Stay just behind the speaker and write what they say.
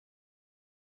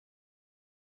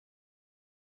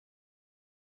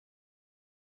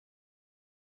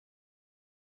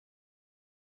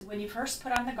when you first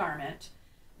put on the garment,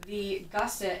 the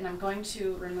gusset, and I'm going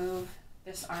to remove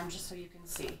this arm just so you can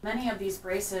see. Many of these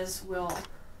braces will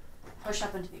push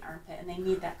up into the armpit and they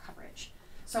need that coverage.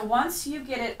 So once you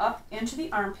get it up into the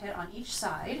armpit on each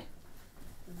side,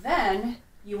 then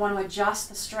you want to adjust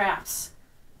the straps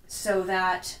so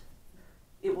that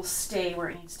it will stay where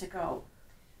it needs to go.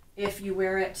 If you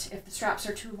wear it, if the straps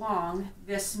are too long,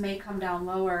 this may come down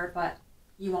lower, but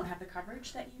you won't have the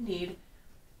coverage that you need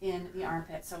in the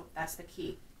armpit. So that's the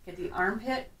key. Get the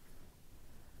armpit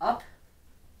up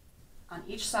on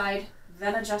each side,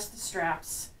 then adjust the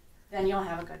straps, then you'll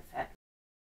have a good fit.